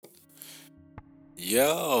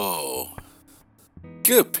Yo,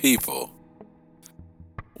 good people,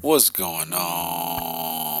 what's going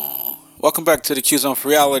on? Welcome back to the Q Zone for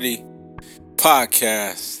Reality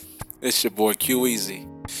podcast. It's your boy Q Easy,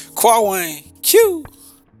 Kwame Q.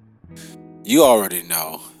 You already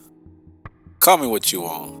know. Call me what you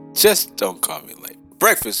want. Just don't call me late.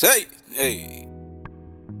 Breakfast, hey.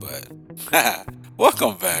 But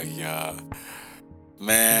welcome back, y'all.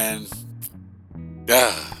 Man,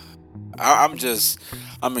 ah, I'm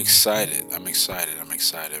excited. I'm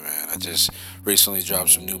excited, man. I just recently dropped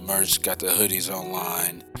some new merch, got the hoodies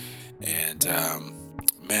online, and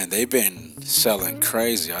man, they've been selling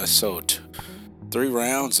crazy. I sold 3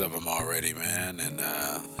 rounds of them already, man, and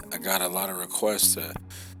I got a lot of requests to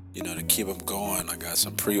keep them going. I got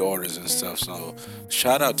some pre-orders and stuff. So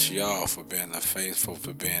shout out to y'all for being the faithful,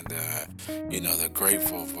 for being the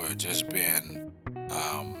grateful, for just being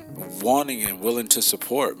wanting and willing to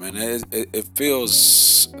support, man. It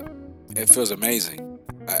feels amazing.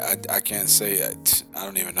 I can't say it. I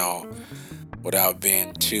don't even know without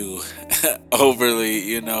being too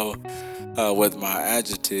overly, with my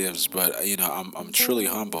adjectives. But I'm truly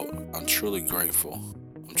humbled. I'm truly grateful.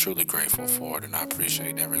 I'm truly grateful for it, and I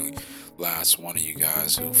appreciate every last one of you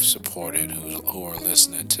guys who've supported, who are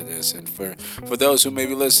listening to this. And for those who may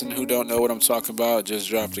be listening who don't know what I'm talking about, just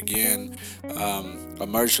dropped again a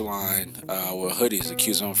merch line with hoodies, the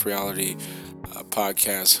Q Zone for Reality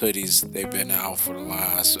podcast hoodies. They've been out for the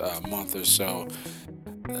last month or so.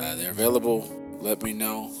 They're available. Let me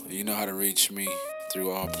know. You know how to reach me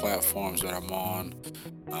through all platforms that I'm on.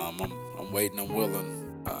 I'm waiting. I'm willing.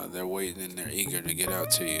 They're waiting and they're eager to get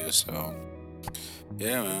out to you. So,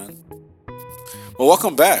 yeah, man. Well,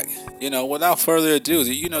 welcome back. Without further ado,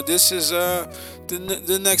 this is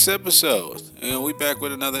the next episode. We back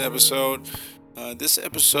with another episode. This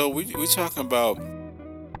episode, we talking about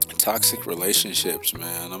toxic relationships,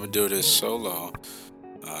 man. I'm gonna do this solo.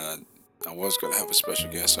 Uh, I was gonna have a special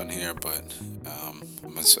guest on here, but I'm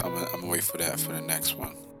gonna wait for that for the next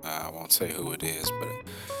one. I won't say who it is, but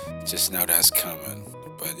just know that's coming.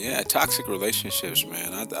 But yeah, toxic relationships,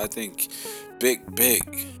 man. I think big, big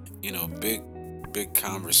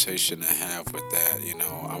conversation to have with that.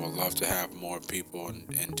 I would love to have more people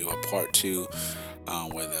and do a part two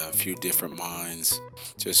with a few different minds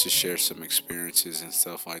just to share some experiences and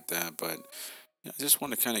stuff like that. But I just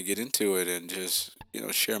want to kind of get into it and just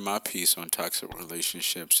share my piece on toxic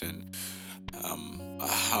relationships and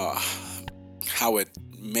how it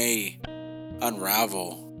may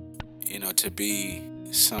unravel, to be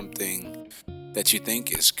something that you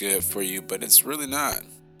think is good for you, but it's really not.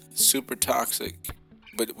 It's super toxic,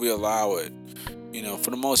 but we allow it.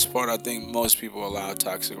 For the most part, I think most people allow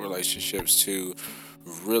toxic relationships to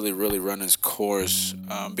really, really run its course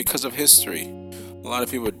because of history. A lot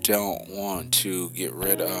of people don't want to get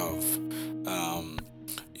rid of,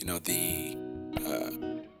 the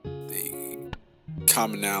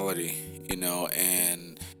commonality,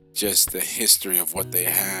 and just the history of what they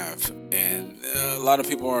have. And a lot of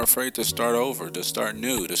people are afraid to start over, to start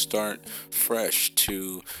new, to start fresh,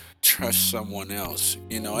 to trust someone else,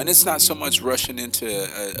 And it's not so much rushing into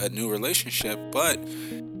a new relationship, but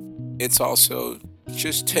it's also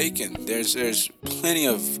just taken. There's plenty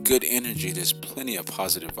of good energy. There's plenty of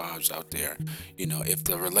positive vibes out there. If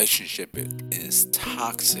the relationship is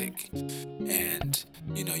toxic, and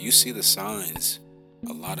you see the signs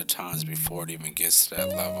a lot of times before it even gets to that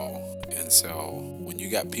level. And so when you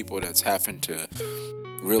got people that's having to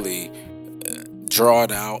really draw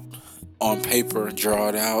it out on paper, draw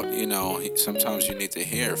it out, sometimes you need to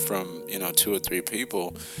hear from, 2 or 3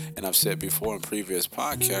 people. And I've said before in previous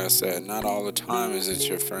podcasts that not all the time is it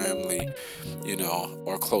your family,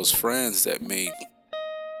 or close friends that may,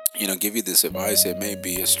 give you this advice. It may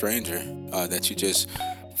be a stranger that you just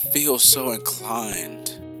feel so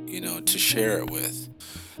inclined, to share it with.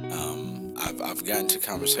 I've gotten to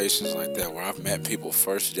conversations like that where I've met people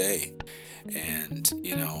first day, and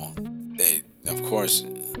they, of course,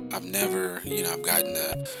 I've never,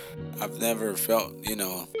 I've never felt,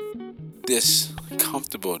 this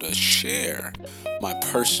comfortable to share my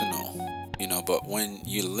personal, but when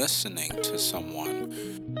you're listening to someone,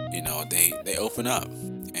 they open up,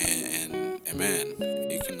 and man,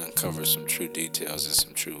 you can uncover some true details and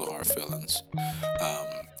some true hard feelings. Um,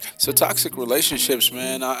 so toxic relationships,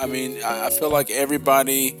 man. I feel like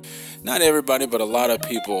everybody, not everybody, but a lot of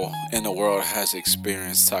people in the world has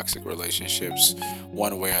experienced toxic relationships,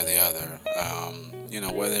 one way or the other.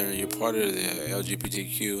 Whether you're part of the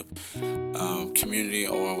LGBTQ community,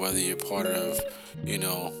 or whether you're part of,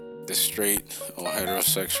 the straight or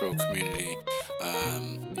heterosexual community.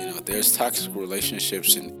 There's toxic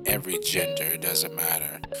relationships in every gender. It doesn't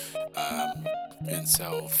matter. And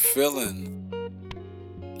so feeling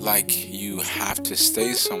like you have to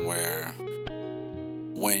stay somewhere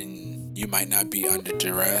when you might not be under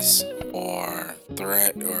duress or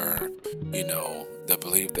threat, or the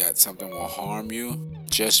belief that something will harm you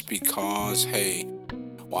just because, hey,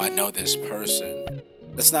 well, I know this person.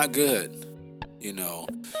 That's not good. you know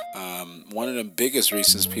One of the biggest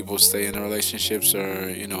reasons people stay in relationships are,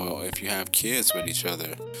 if you have kids with each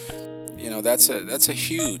other. That's a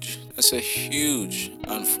huge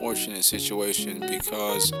unfortunate situation,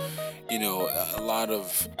 because a lot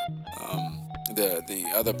of the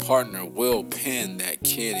other partner will pin that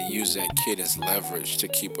kid and use that kid as leverage to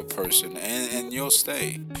keep a person, and you'll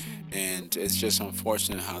stay. And it's just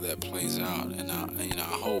unfortunate how that plays out. And I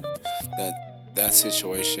hope that that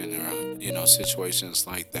situation, or situations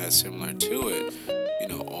like that similar to it,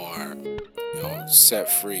 are set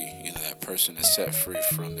free. That person is set free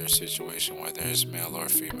from their situation, whether it's male or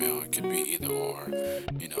female. It could be either or.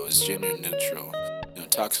 It's gender neutral.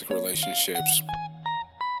 Toxic relationships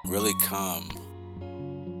really come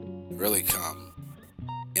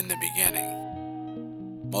in the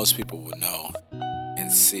beginning. Most people will know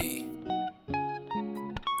and see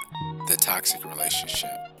the toxic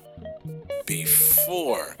relationship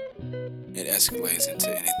before it escalates into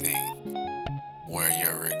anything where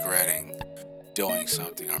you're regretting doing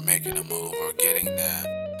something, or making a move, or getting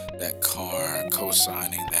that car,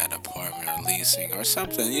 co-signing that apartment, or leasing, or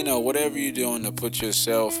something. Whatever you're doing to put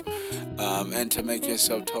yourself and to make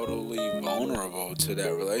yourself totally vulnerable to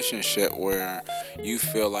that relationship, where you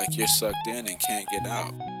feel like you're sucked in and can't get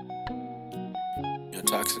out.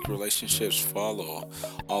 Toxic relationships follow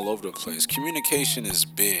all over the place. Communication is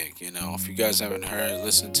big. If you guys haven't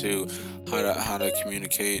listen to how to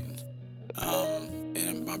communicate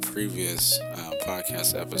in my previous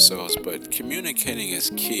podcast episodes. But communicating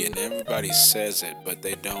is key, and everybody says it, but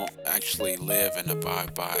they don't actually live and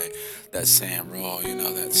abide by that same rule.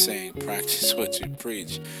 That saying, practice what you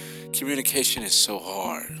preach. Communication is so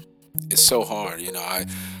hard. It's so hard. I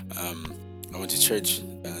went to church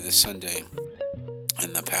this Sunday,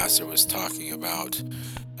 and the pastor was talking about,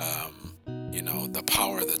 the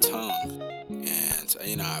power of the tongue.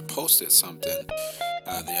 And, I posted something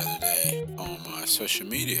the other day on my social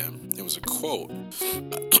media. It was a quote.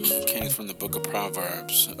 It came from the book of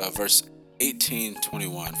Proverbs, verse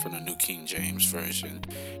 18:21 from the New King James Version.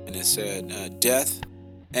 And it said, death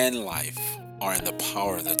and life are in the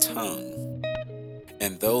power of the tongue,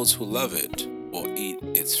 and those who love it will eat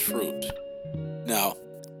its fruit. Now,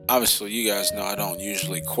 obviously, you guys know I don't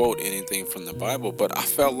usually quote anything from the Bible, but I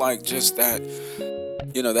felt like just that,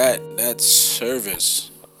 that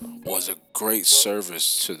service was a great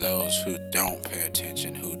service to those who don't pay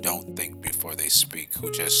attention, who don't think before they speak,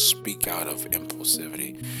 who just speak out of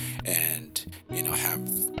impulsivity, and have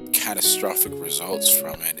catastrophic results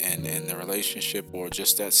from it, and the relationship, or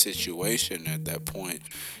just that situation at that point,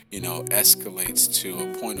 escalates to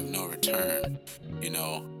a point of no return.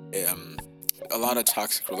 A lot of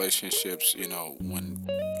toxic relationships, when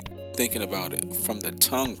thinking about it from the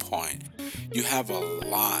tongue point, you have a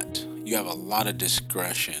lot of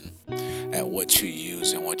discretion at what you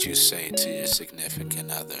use and what you say to your significant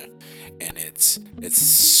other. And it's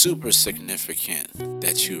super significant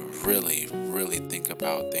that you really, really think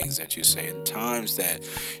about things that you say, in times that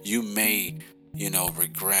you may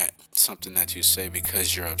regret something that you say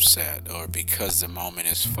because you're upset, or because the moment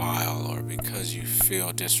is foul, or because you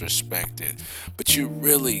feel disrespected. But you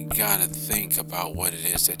really gotta think about what it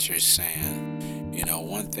is that you're saying.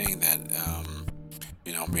 One thing that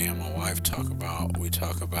me and my wife we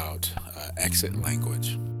talk about exit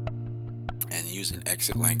language, and using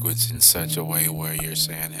exit language in such a way where you're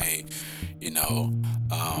saying, hey,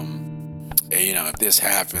 if this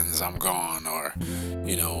happens, I'm gone, or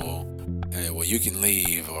hey, well, you can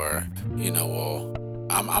leave, or well,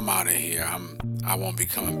 I'm out of here. I won't be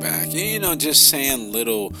coming back. Just saying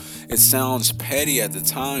little. It sounds petty at the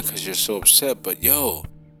time because you're so upset, but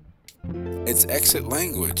it's exit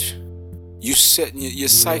language. You're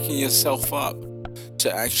psyching yourself up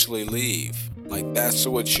to actually leave. Like, that's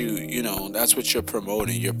what that's what you're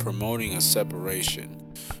promoting. You're promoting a separation,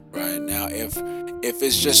 right? Now, if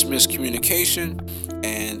it's just miscommunication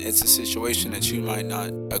and it's a situation that you might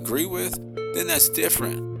not agree with, then that's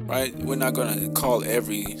different, right? We're not going to call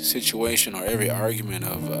every situation or every argument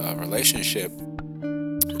of a relationship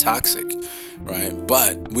toxic, right?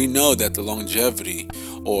 But we know that the longevity,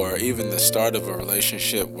 or even the start of a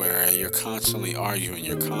relationship where you're constantly arguing,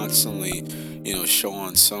 you're constantly,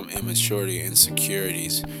 showing some immaturity,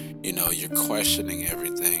 insecurities, You're questioning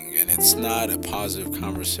everything, and it's not a positive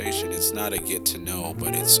conversation. It's not a get to know,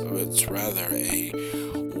 but it's rather a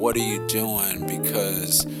what are you doing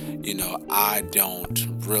because I don't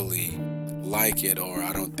really like it, or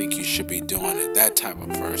I don't think you should be doing it. That type of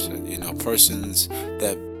person, persons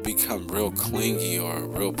that become real clingy or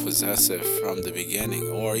real possessive from the beginning,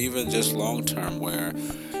 or even just long term, where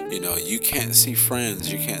you can't see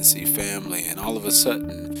friends, you can't see family, and all of a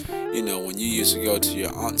sudden, when you used to go to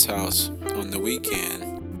your aunt's house on the weekend,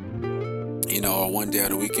 or one day of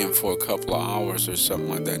the weekend for a couple of hours or something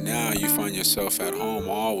like that, now you find yourself at home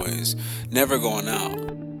always, never going out,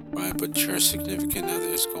 right? But your significant other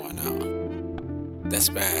is going out. That's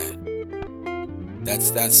bad.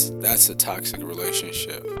 That's a toxic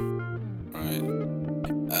relationship, right?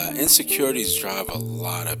 Insecurities drive a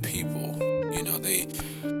lot of people. They.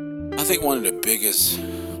 I think one of the biggest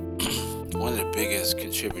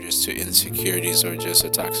contributors to insecurities or just a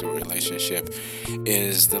toxic relationship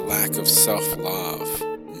is the lack of self-love,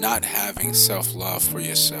 not having self-love for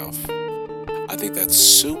yourself. I think that's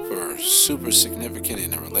super, super significant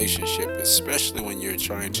in a relationship, especially when you're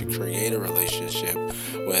trying to create a relationship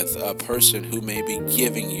with a person who may be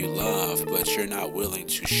giving you love, but you're not willing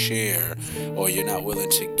to share, or you're not willing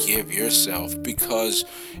to give yourself because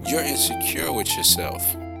you're insecure with yourself,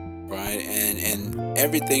 right? And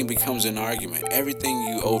everything becomes an argument. Everything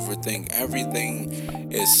you overthink, everything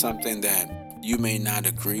is something that you may not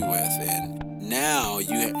agree with, and now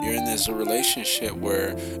you're in this relationship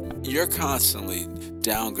where you're constantly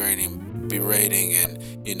downgrading, berating, and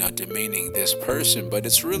demeaning this person, but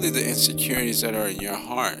it's really the insecurities that are in your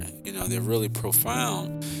heart. They're really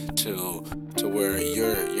profound to where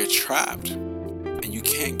you're trapped and you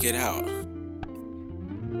can't get out,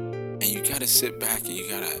 and you gotta sit back, and you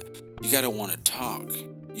gotta want to talk.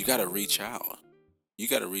 You gotta reach out. You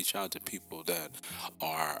gotta reach out to people that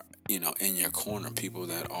are in your corner, people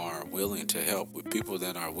that are willing to help, with people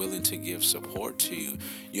that are willing to give support to you.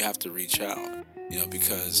 You have to reach out,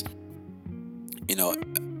 because you know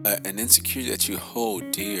an insecurity that you hold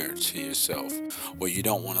dear to yourself, where you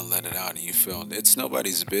don't want to let it out, and you feel it's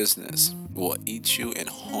nobody's business, will eat you and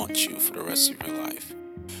haunt you for the rest of your life.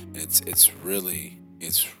 It's really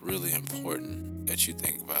important that you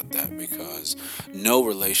think about that, because no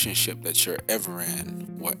relationship that you're ever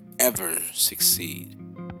in will ever succeed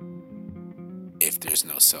if there's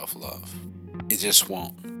no self-love. It just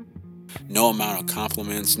won't. No amount of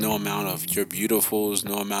compliments, no amount of you're beautifuls,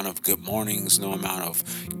 no amount of good mornings, no amount of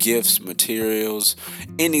gifts, materials,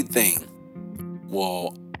 anything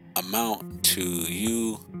will amount to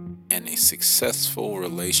you and a successful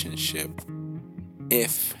relationship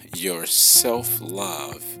if your self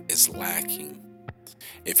love is lacking.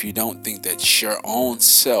 If you don't think that your own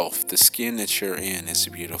self, the skin that you're in, is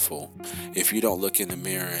beautiful, if you don't look in the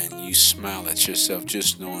mirror and you smile at yourself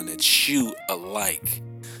just knowing that you like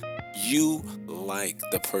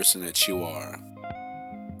the person that you are,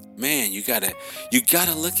 man, you gotta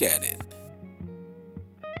look at it.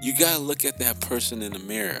 You gotta look at that person in the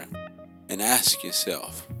mirror and ask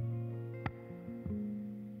yourself,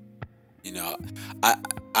 You know, I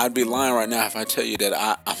I'd be lying right now if I tell you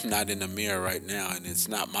that I'm not in the mirror right now, and it's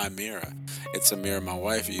not my mirror. It's a mirror my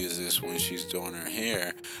wife uses when she's doing her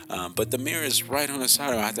hair. But the mirror is right on the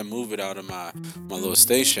side of me. I have to move it out of my little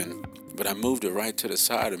station, but I moved it right to the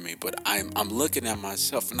side of me. But I'm looking at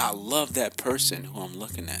myself, and I love that person who I'm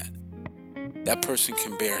looking at. That person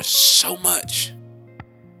can bear so much.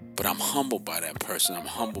 But I'm humbled by that person. I'm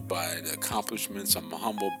humbled by the accomplishments. I'm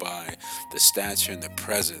humbled by the stature and the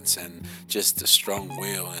presence and just the strong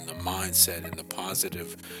will and the mindset and the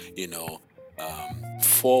positive,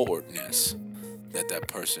 forwardness that that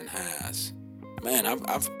person has. Man,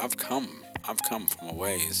 I've come from a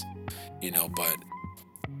ways, but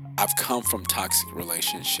I've come from toxic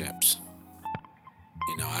relationships.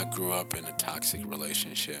 I grew up in a toxic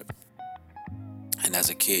relationship, and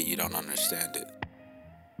as a kid, you don't understand it.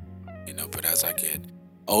 But as I get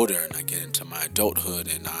older and I get into my adulthood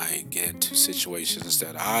and I get into situations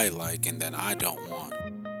that I like and that I don't want,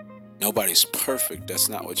 nobody's perfect. That's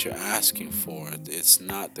not what you're asking for. It's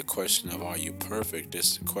not the question of are you perfect,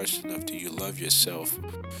 it's the question of do you love yourself,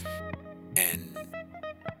 and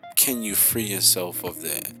can you free yourself of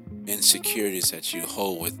the insecurities that you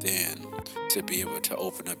hold within to be able to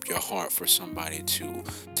open up your heart for somebody to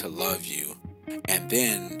love you, and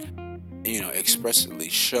then expressly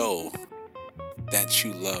show that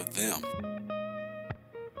you love them.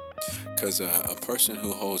 Because a person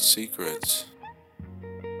who holds secrets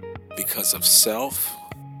because of self,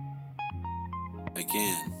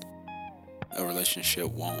 again, a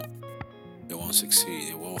relationship won't succeed.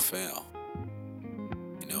 It will fail.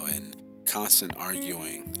 And constant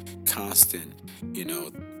arguing, constant, you know,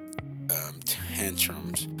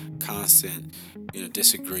 tantrums, constant,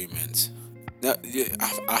 disagreements. Now, yeah,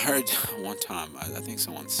 I heard one time, I think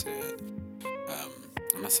someone said,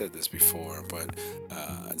 and I said this before, but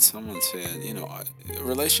someone said,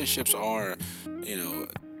 relationships are, you know,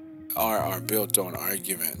 are built on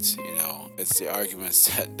arguments. It's the arguments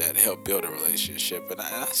that help build a relationship. And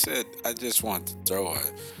I said, I just want to throw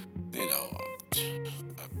you know,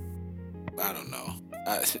 I don't know,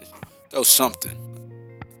 I, throw something,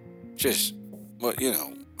 just, well,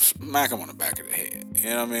 smack him on the back of the head. You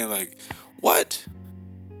know what I mean? Like, what?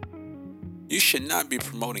 You should not be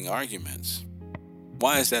promoting arguments.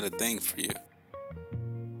 Why is that a thing for you?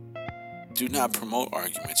 Do not promote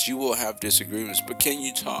arguments. You will have disagreements, but can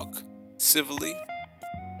you talk civilly?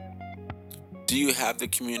 Do you have the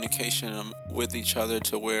communication with each other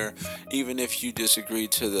to where even if you disagree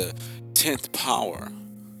to the 10th power,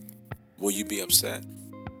 will you be upset?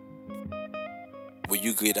 Will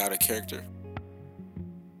you get out of character?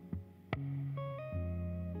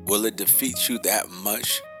 Will it defeat you that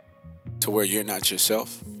much to where you're not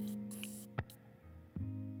yourself?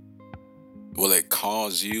 Will it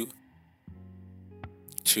cause you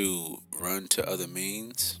to run to other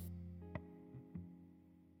means,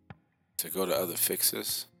 to go to other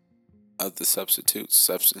fixes, other substitutes,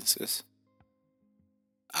 substances,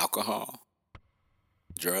 alcohol,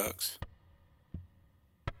 drugs?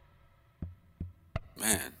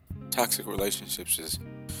 Man, toxic relationships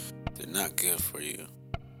they're not good for you.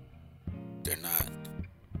 They're not.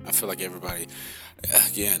 I feel like everybody,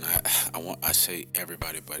 again, I say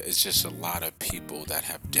everybody, but it's just a lot of people that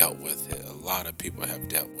have dealt with it. A lot of people have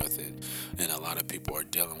dealt with it, and a lot of people are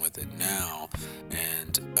dealing with it now.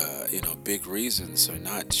 And big reasons are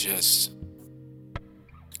not just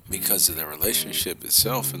because of the relationship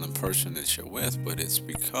itself and the person that you're with, but it's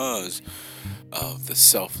because of the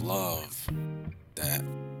self-love that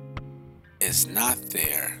is not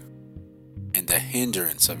there, and the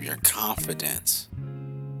hindrance of your confidence.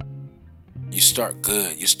 You start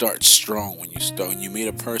good, you start strong when you meet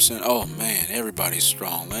a person. Oh man, everybody's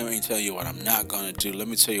strong. Let me tell you what I'm not gonna do. Let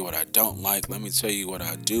me tell you what I don't like. Let me tell you what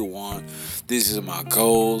I do want. These are my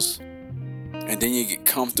goals. And then you get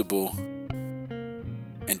comfortable,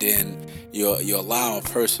 and then you allow a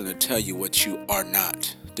person to tell you what you are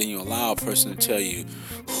not. Then you allow a person to tell you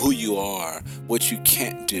who you are, what you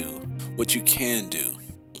can't do, what you can do.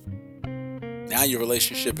 Now your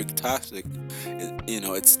relationship is toxic.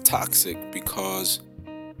 It's toxic because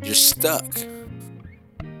you're stuck.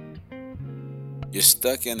 You're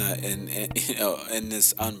stuck in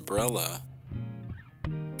this umbrella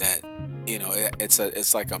that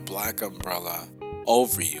it's like a black umbrella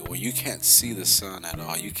over you where you can't see the sun at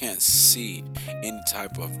all. You can't see any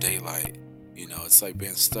type of daylight. It's like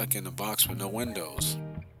being stuck in a box with no windows.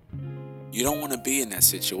 You don't want to be in that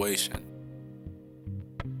situation.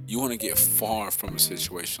 You want to get far from a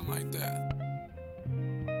situation like that.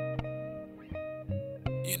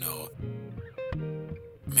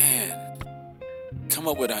 Man, come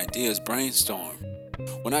up with ideas, brainstorm.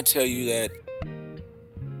 When I tell you that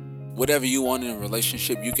whatever you want in a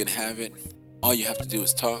relationship, you can have it. All you have to do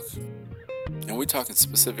is talk. And we're talking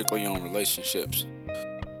specifically on relationships.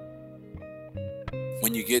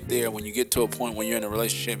 When you get there, when you get to a point when you're in a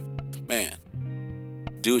relationship, man,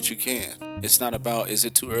 do what you can. It's not about, is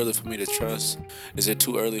it too early for me to trust? Is it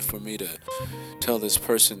too early for me to tell this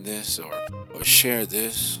person this or share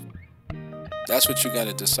this? That's what you got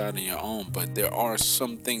to decide on your own. But there are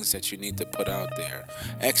some things that you need to put out there.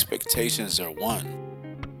 Expectations are one.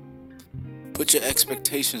 Put your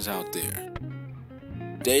expectations out there.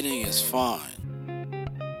 Dating is fine.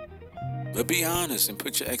 But be honest and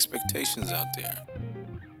put your expectations out there.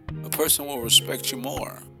 A person will respect you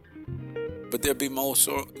more. But they'll be more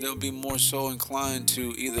so inclined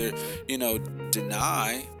to either,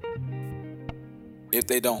 deny if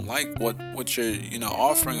they don't like what you're,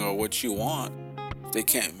 offering or what you want. They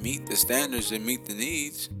can't meet the standards and meet the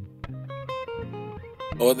needs.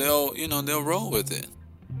 Or they'll roll with it.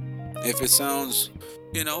 If it sounds,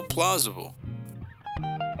 plausible.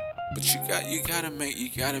 But you gotta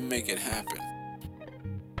make it happen.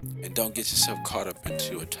 And don't get yourself caught up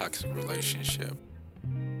into a toxic relationship.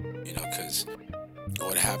 Because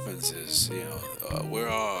what happens is, a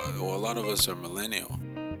lot of us are millennial,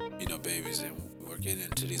 babies, and we're getting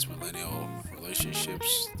into these millennial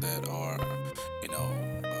relationships that are,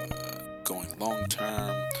 going long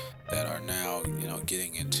term, that are now,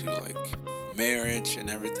 getting into like marriage and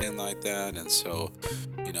everything like that. And so,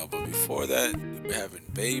 but before that, we're having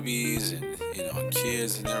babies and,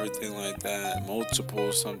 kids and everything like that,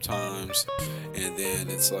 multiple sometimes. And then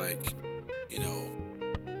it's like, you know,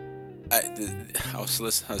 I was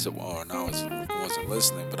listening. I said, well, no, wasn't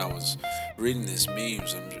listening, but I was reading these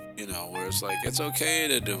memes, and where it's like it's okay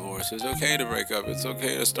to divorce, it's okay to break up, it's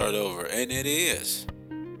okay to start over, and it is.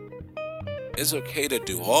 It's okay to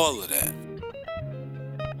do all of that,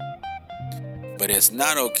 but it's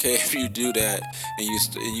not okay if you do that and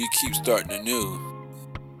you keep starting anew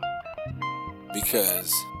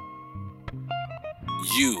because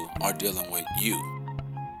you are dealing with you.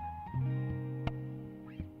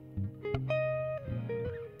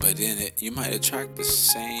 But then you might attract the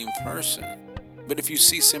same person. But if you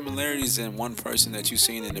see similarities in one person that you've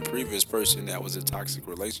seen in the previous person that was a toxic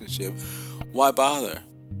relationship, why bother?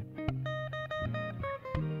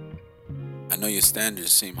 I know your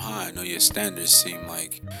standards seem high. I know your standards seem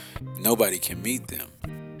like nobody can meet them.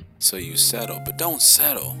 So you settle. But don't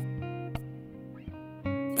settle.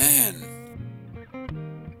 Man,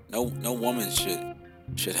 no woman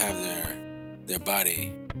should have their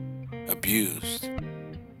body abused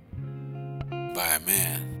by a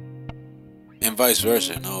man. And vice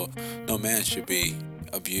versa. No man should be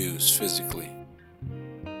abused physically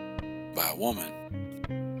by a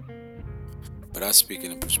woman. But I speak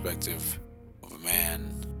in the perspective of a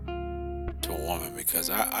man to a woman because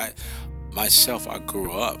I myself I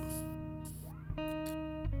grew up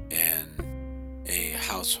in a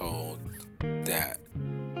household that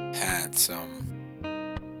had some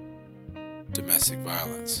domestic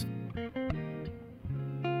violence.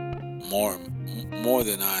 More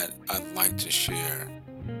than I'd like to share.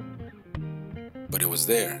 But it was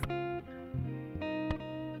there.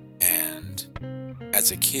 And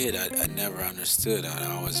as a kid, I never understood.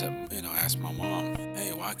 I always, asked my mom,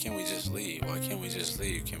 hey, why can't we just leave? Why can't we just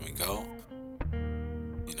leave? Can we go?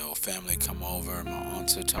 Family come over. My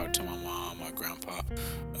aunts would talk to my mom. My grandpa,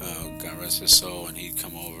 God rest his soul, and he'd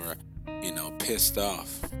come over, pissed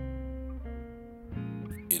off,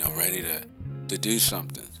 ready to do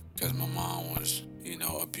something because my mom was,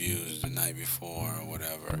 abused the night before or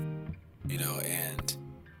whatever, and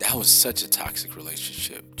that was such a toxic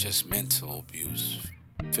relationship. Just mental abuse,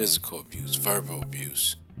 physical abuse, verbal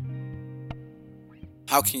abuse.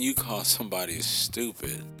 How can you call somebody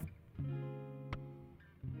stupid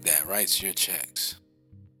that writes your checks?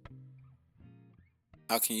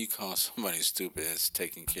 How can you call somebody stupid that's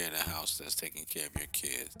taking care of the house, that's taking care of your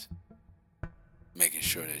kids, making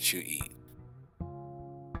sure that you eat?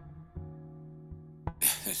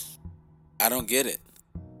 I don't get it.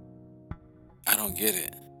 I don't get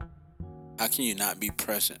it. How can you not be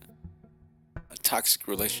present? A toxic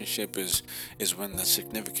relationship is when the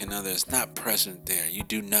significant other is not present there. You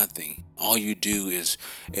do nothing. All you do is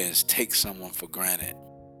take someone for granted.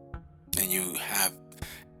 And you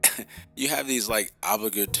have these like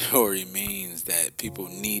obligatory means that people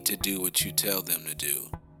need to do what you tell them to do.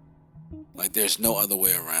 Like there's no other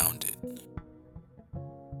way around it.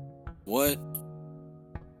 What?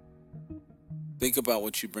 Think about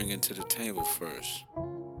what you bring into the table first.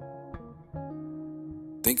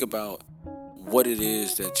 Think about what it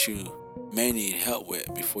is that you may need help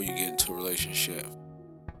with before you get into a relationship.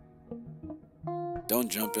 Don't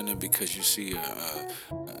jump in it because you see a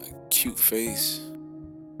cute face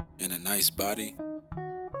and a nice body.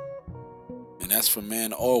 And that's for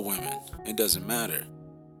men or women. It doesn't matter.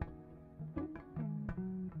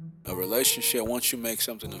 A relationship, once you make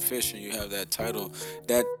something official, you have that title,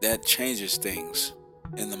 that changes things.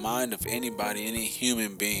 In the mind of anybody, any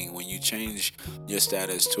human being, when you change your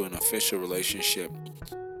status to an official relationship,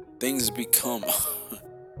 things become,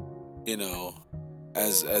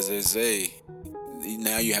 as they say,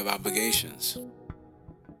 now you have obligations.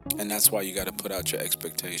 And that's why you got to put out your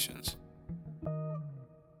expectations.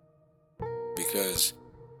 Because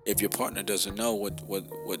if your partner doesn't know what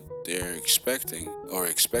they're expecting or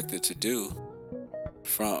expected to do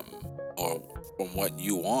from what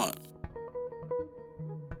you want,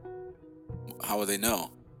 how will they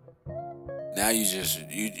know? Now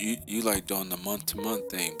you like doing the month to month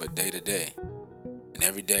thing, but day to day, and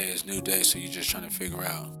every day is new day, so you're just trying to figure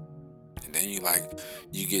out. And then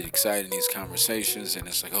you get excited in these conversations, and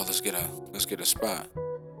it's like, oh, let's get a spot.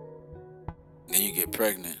 And then you get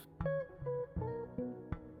pregnant,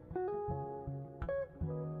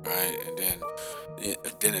 right? And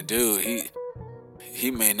then a dude,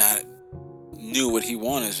 he may not knew what he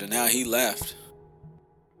wanted, so now he left.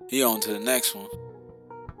 He on to the next one.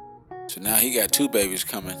 So now he got 2 babies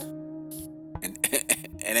coming, and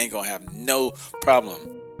and ain't gonna have no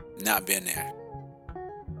problem not being there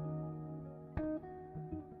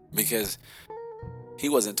because he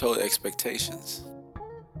wasn't told expectations,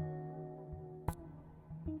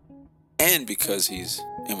 and because he's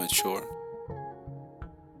immature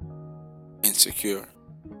insecure,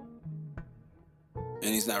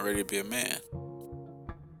 and he's not ready to be a man.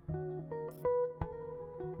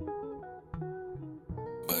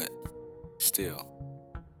 But still,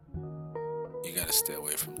 you gotta stay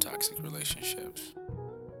away from toxic relationships.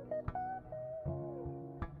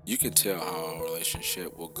 You can tell how a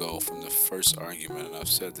relationship will go from the first argument, and I've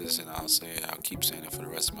said this and I'll say it, I'll keep saying it for the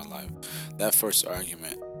rest of my life. That first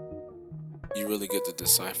argument, you really get to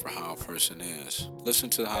decipher how a person is.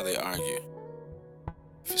 Listen to how they argue.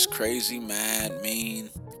 If it's crazy, mad,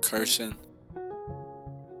 mean, cursing,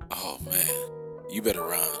 oh man, you better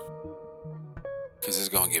run. Because it's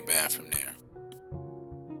going to get bad from there.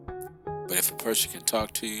 But if a person can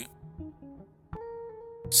talk to you,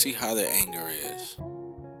 see how their anger is.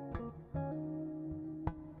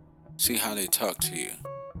 See how they talk to you.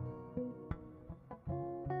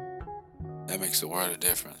 That makes a world of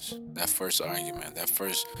difference. That first argument, that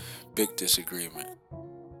first big disagreement.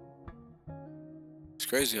 It's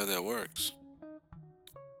crazy how that works.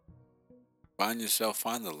 Find yourself,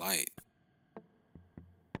 find the light.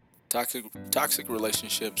 Toxic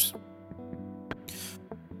relationships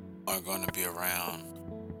are going to be around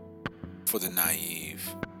for the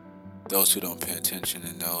naive, those who don't pay attention,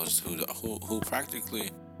 and those who practically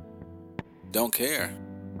don't care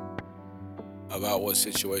about what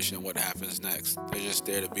situation and what happens next. They're just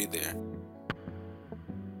there to be there.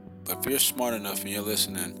 But if you're smart enough and you're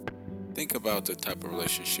listening, think about the type of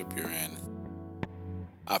relationship you're in.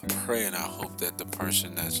 I pray and I hope that the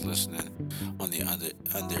person that's listening on the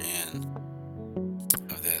under end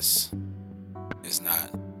of this is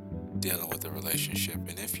not dealing with a relationship.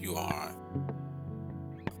 And if you are,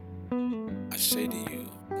 I say to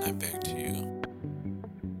you, and I beg to you,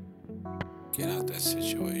 get out that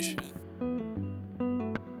situation.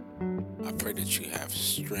 I pray that you have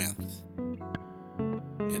strength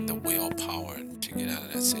and the willpower to get out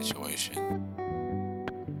of that situation.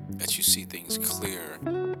 That you see things clear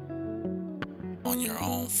on your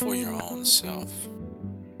own, for your own self.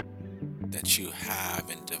 That you have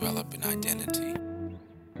and develop an identity.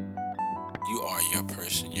 You are your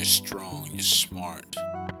person. You're strong. You're smart.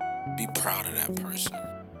 Be proud of that person.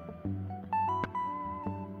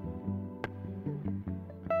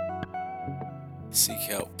 Seek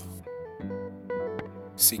help.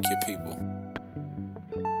 Seek your people.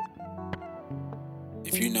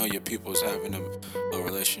 If you know your people's having a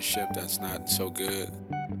relationship that's not so good,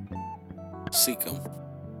 seek them.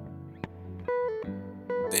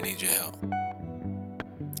 They need your help.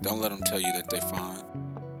 Don't let them tell you that they're fine.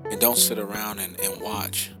 And don't sit around and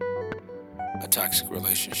watch a toxic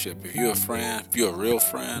relationship. If you're a friend, if you're a real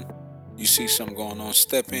friend, you see something going on,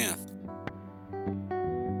 step in.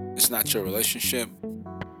 It's not your relationship,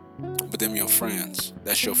 but them your friends.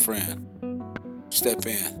 That's your friend. Step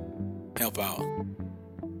in. Help out.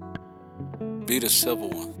 Be the civil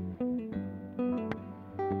one.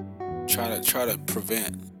 Try to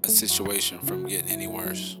prevent a situation from getting any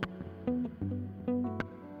worse.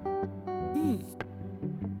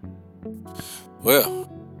 Well,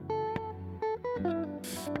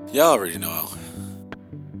 y'all already know.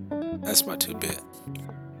 That's my 2-bit.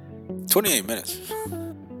 28 minutes.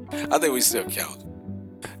 I think we still count.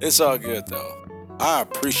 It's all good though. I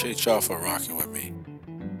appreciate y'all for rocking with me.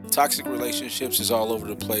 Toxic relationships is all over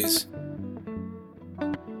the place.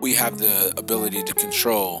 We have the ability to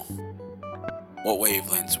control what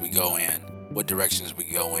wavelengths we go in, what directions we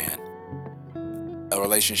go in. A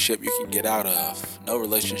relationship you can get out of. No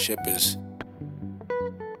relationship is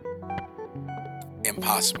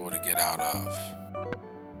impossible to get out of.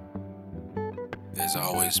 There's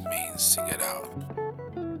always means to get out.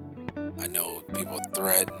 I know people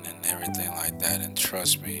threaten and everything like that, and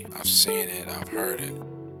trust me, I've seen it, I've heard it.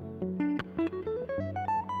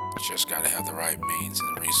 You just gotta have the right means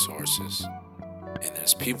and resources. And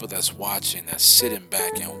there's people that's watching, that's sitting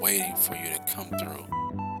back and waiting for you to come through.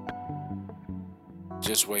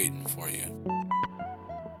 Just waiting for you.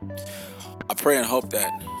 I pray and hope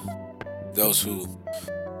that those who,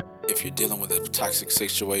 if you're dealing with a toxic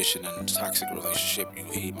situation and a toxic relationship, you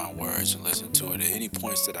heed my words and listen to it. At any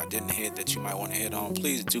points that I didn't hit that you might want to hit on,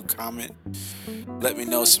 please do comment. Let me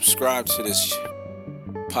know. Subscribe to this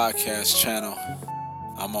podcast channel.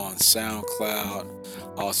 I'm on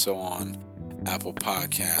SoundCloud, also on Apple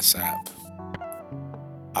Podcasts app.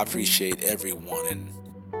 I appreciate everyone and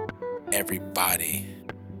everybody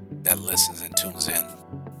that listens and tunes in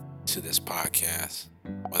to this podcast.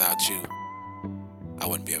 Without you, I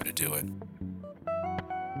wouldn't be able to do it.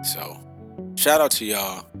 So, shout out to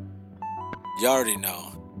y'all. Y'all already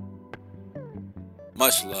know.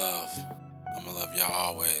 Much love. I'm gonna love y'all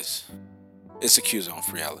always. It's a Q Zone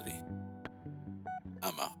for reality.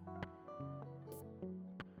 I'm out.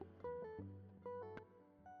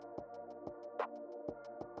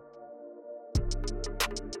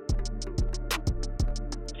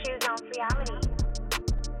 bounce reality.